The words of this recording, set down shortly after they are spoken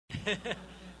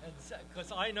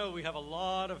Because I know we have a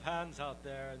lot of hands out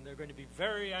there, and they're going to be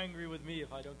very angry with me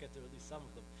if I don't get to at least some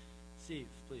of them. Steve,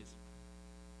 please.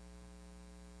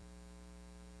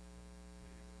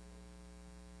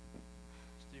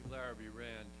 Steve Larrabee,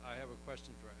 Rand. I have a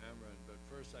question for Amran, but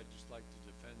first I'd just like to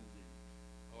defend the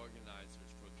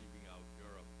organizers for leaving out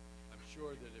Europe. I'm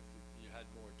sure that if you had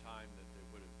more time that they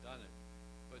would have done it.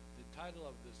 But the title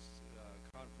of this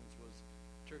conference was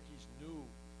Turkey's New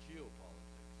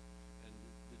Geopolitics. And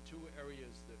the two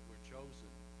areas that were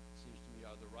chosen, seems to me,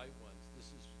 are the right ones.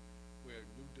 This is where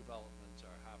new developments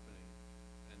are happening.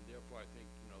 And therefore I think,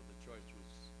 the choice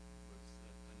was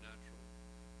a natural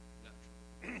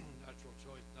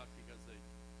choice, not because they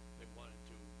wanted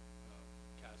to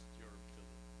cast Europe to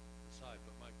the side.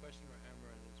 But my question for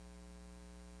Amran is,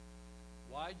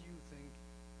 why do you think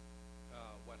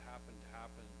what happened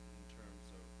in terms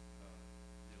of the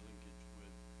linkage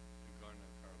with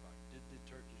Nagorno-Karabakh? Did the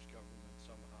Turkish government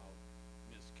somehow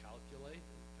miscalculate?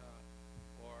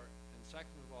 And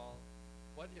second of all,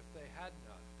 what if they had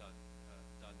not done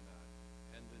that,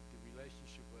 and that the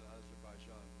relationship with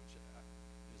Azerbaijan, which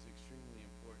is extremely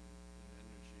important in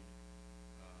energy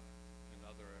and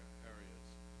other areas,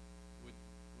 would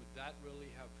that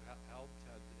really have helped?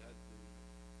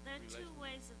 There are two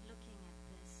ways of looking at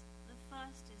this. The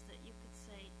first is that you could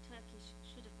say Turkey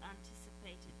should have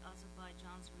anticipated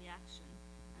Azerbaijan's reaction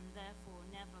and therefore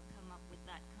never come up with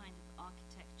that kind of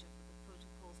architecture for the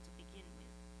protocols to begin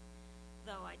with.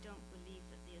 Though I don't believe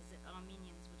that the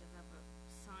Armenians would have ever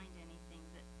signed anything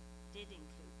that did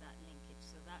include that linkage,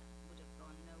 so that would have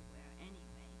gone nowhere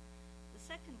anyway. The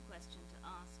second question to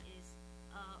ask is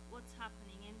what's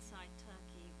happening inside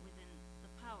Turkey within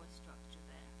the power structure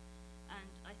there. And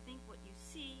I think what you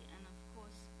see, and of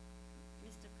course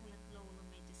Mr. Kılıçdaroğlu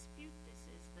may dispute this,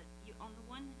 is that on the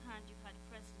one hand you had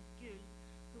President Gül,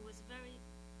 who was very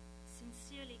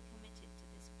sincerely committed to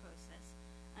this process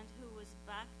and who was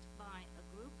backed by a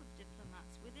group of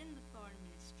diplomats within the foreign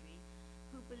ministry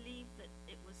who believed that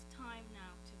it was time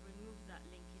now to remove that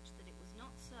linkage, that it was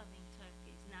not serving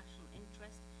Turkey's national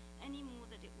interest any more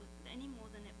than it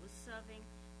was serving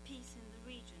peace in the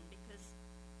region, because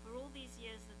for all these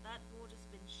years that border's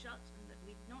been shut and that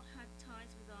we've not had ties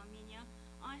with Armenia,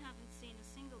 I haven't seen a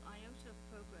single iota of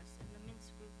progress in the Minsk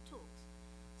group talks.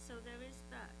 So there is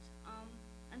that.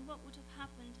 And what would have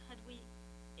happened had we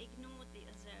ignored the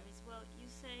Azeris? Well, you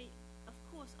say, of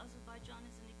course, Azerbaijan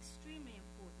is an extremely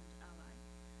important ally.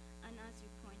 And as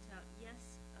you point out,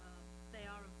 yes, they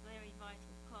are a very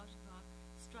vital part of our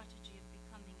strategy of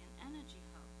becoming an energy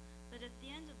hub. But at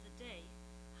the end of the day,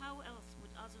 how else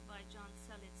would Azerbaijan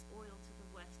sell its oil to the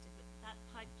West if that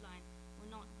pipeline were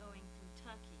not going through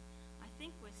Turkey? I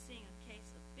think we're seeing a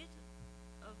case a bit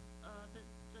of the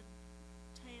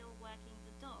tail wagging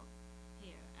the dog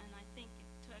here, and I think if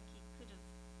Turkey could have,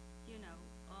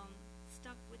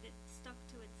 stuck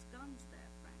to its guns there,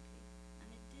 frankly,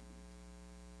 and it didn't.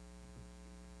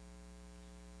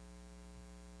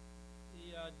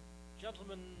 The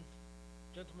gentleman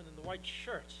in the white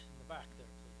shirt in the back there,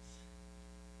 please.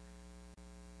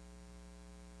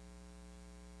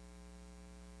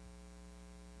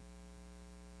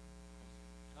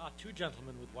 Two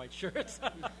gentlemen with white shirts.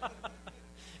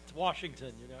 It's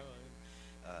Washington,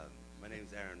 My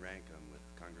name's Aaron Rank. I'm with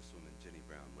Congresswoman Jenny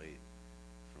Brown Waite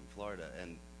from Florida.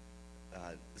 And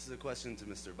this is a question to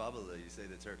Mr. Babala. You say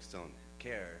the Turks don't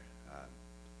care.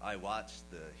 I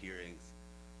watched the hearings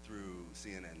through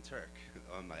CNN Turk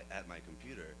at my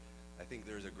computer. I think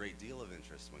there's a great deal of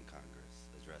interest when Congress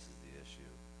addresses the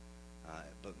issue.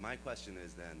 But my question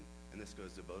is then, and this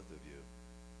goes to both of you,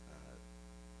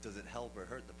 does it help or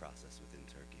hurt the process within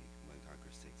Turkey when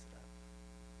Congress takes it up?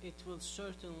 It will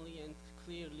certainly and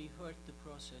clearly hurt the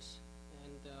process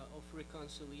of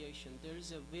reconciliation. There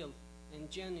is a will,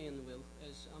 and genuine will,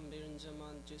 as Amber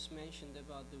Zaman just mentioned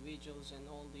about the vigils and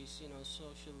all these,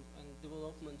 social and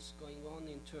developments going on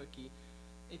in Turkey.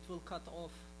 It will cut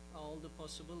off all the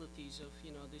possibilities of,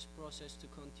 this process to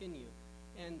continue.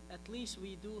 And at least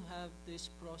we do have this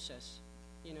process.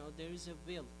 There is a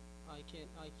will. I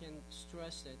can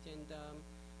stress that.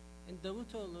 And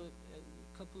Davutoglu, a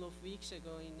couple of weeks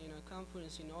ago in a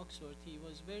conference in Oxford, he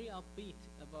was very upbeat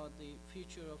about the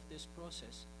future of this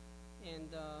process.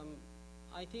 And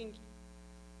I think,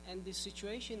 and the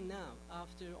situation now,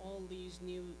 after all these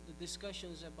new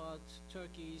discussions about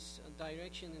Turkey's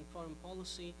direction in foreign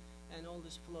policy and all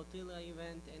this flotilla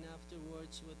event, and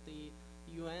afterwards with the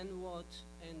UN vote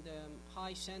and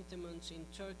high sentiments in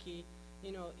Turkey,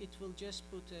 it will just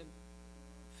put a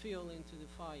fuel into the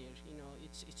fire.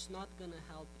 It's not going to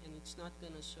help, and it's not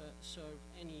going to serve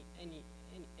any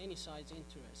side's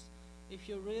interest. if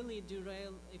you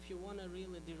want to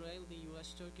really derail the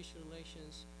U.S.-Turkish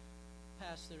relations,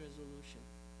 pass the resolution.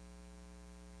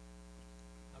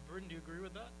 Burton, do you agree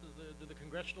with that? Do the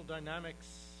congressional dynamics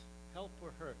help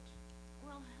or hurt?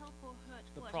 Well, help or hurt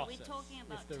The what? process, Are we talking if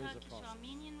about there is a process.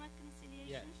 Turkish-Armenian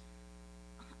reconciliation?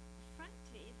 Yes.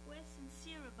 Frankly, if we're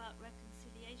sincere about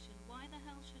reconciliation, why the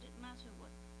hell should it matter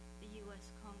what the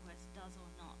U.S. Congress does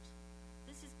or not?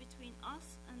 This is between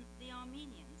us and the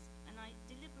Armenians, and I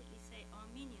deliberately say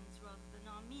Armenians rather than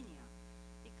Armenia,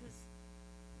 because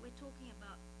we're talking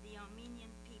about the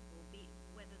Armenian people,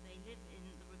 whether they live in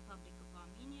the Republic of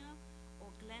Armenia or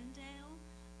Glendale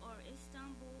or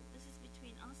Istanbul. This is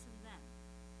between us and them.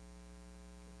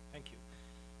 Thank you.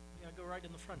 Yeah, go right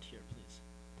in the front here, please.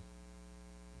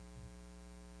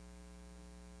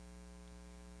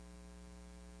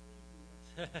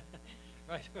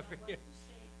 Right over here.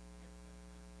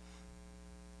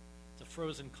 It's a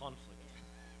frozen conflict.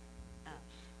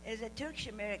 As a Turkish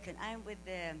American,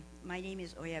 my name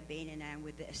is Oya Bain, and I'm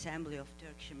with the Assembly of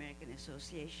Turkish American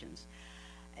Associations.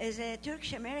 As a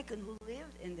Turkish American who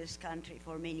lived in this country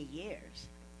for many years,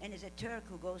 and as a Turkish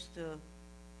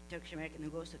American who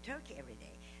goes to Turkey every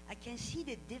day, I can see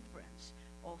the difference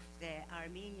of the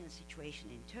Armenian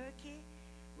situation in Turkey,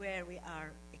 where we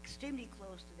are extremely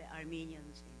close to the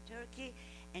Armenians in Turkey,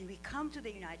 and we come to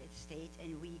the United States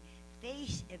and we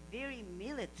face a very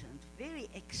militant, very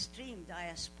extreme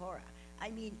diaspora.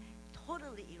 I mean,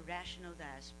 totally irrational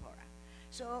diaspora.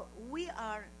 So we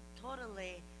are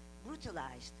totally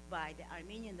brutalized by the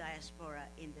Armenian diaspora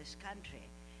in this country,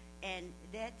 and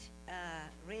that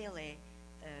really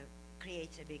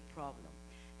creates a big problem.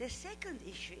 The second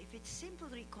issue, if it's simple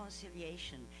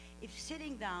reconciliation, if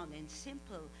sitting down and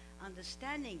simple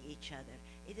understanding each other,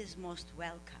 it is most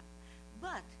welcome.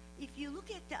 But if you look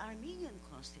at the Armenian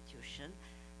constitution,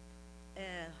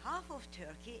 half of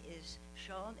Turkey is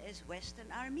shown as Western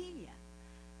Armenia.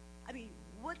 I mean,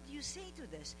 what do you say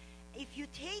to this? If you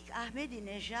take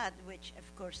Ahmadinejad, which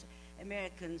of course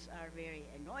Americans are very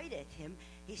annoyed at him,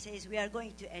 he says we are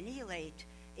going to annihilate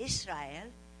Israel,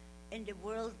 and the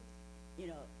world,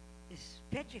 is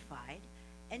petrified.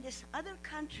 And this other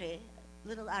country,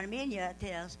 little Armenia,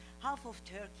 tells half of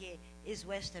Turkey is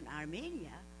Western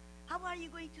Armenia. How are you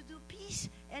going to do peace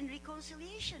and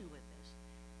reconciliation with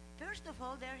this? First of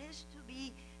all, there has to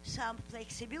be some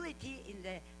flexibility in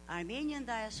the Armenian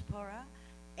diaspora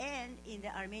and in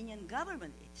the Armenian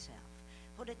government itself.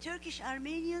 For the Turkish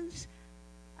Armenians,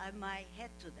 my head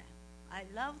to them. I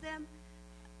love them.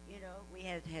 We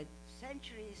have had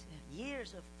centuries,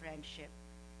 years of friendship,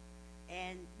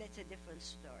 and that's a different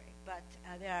story. But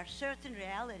there are certain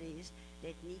realities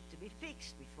that need to be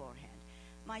fixed beforehand.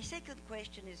 My second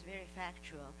question is very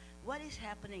factual. What is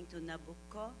happening to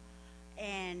Nabucco,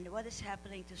 and what is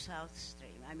happening to South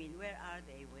Stream? I mean, where are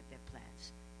they with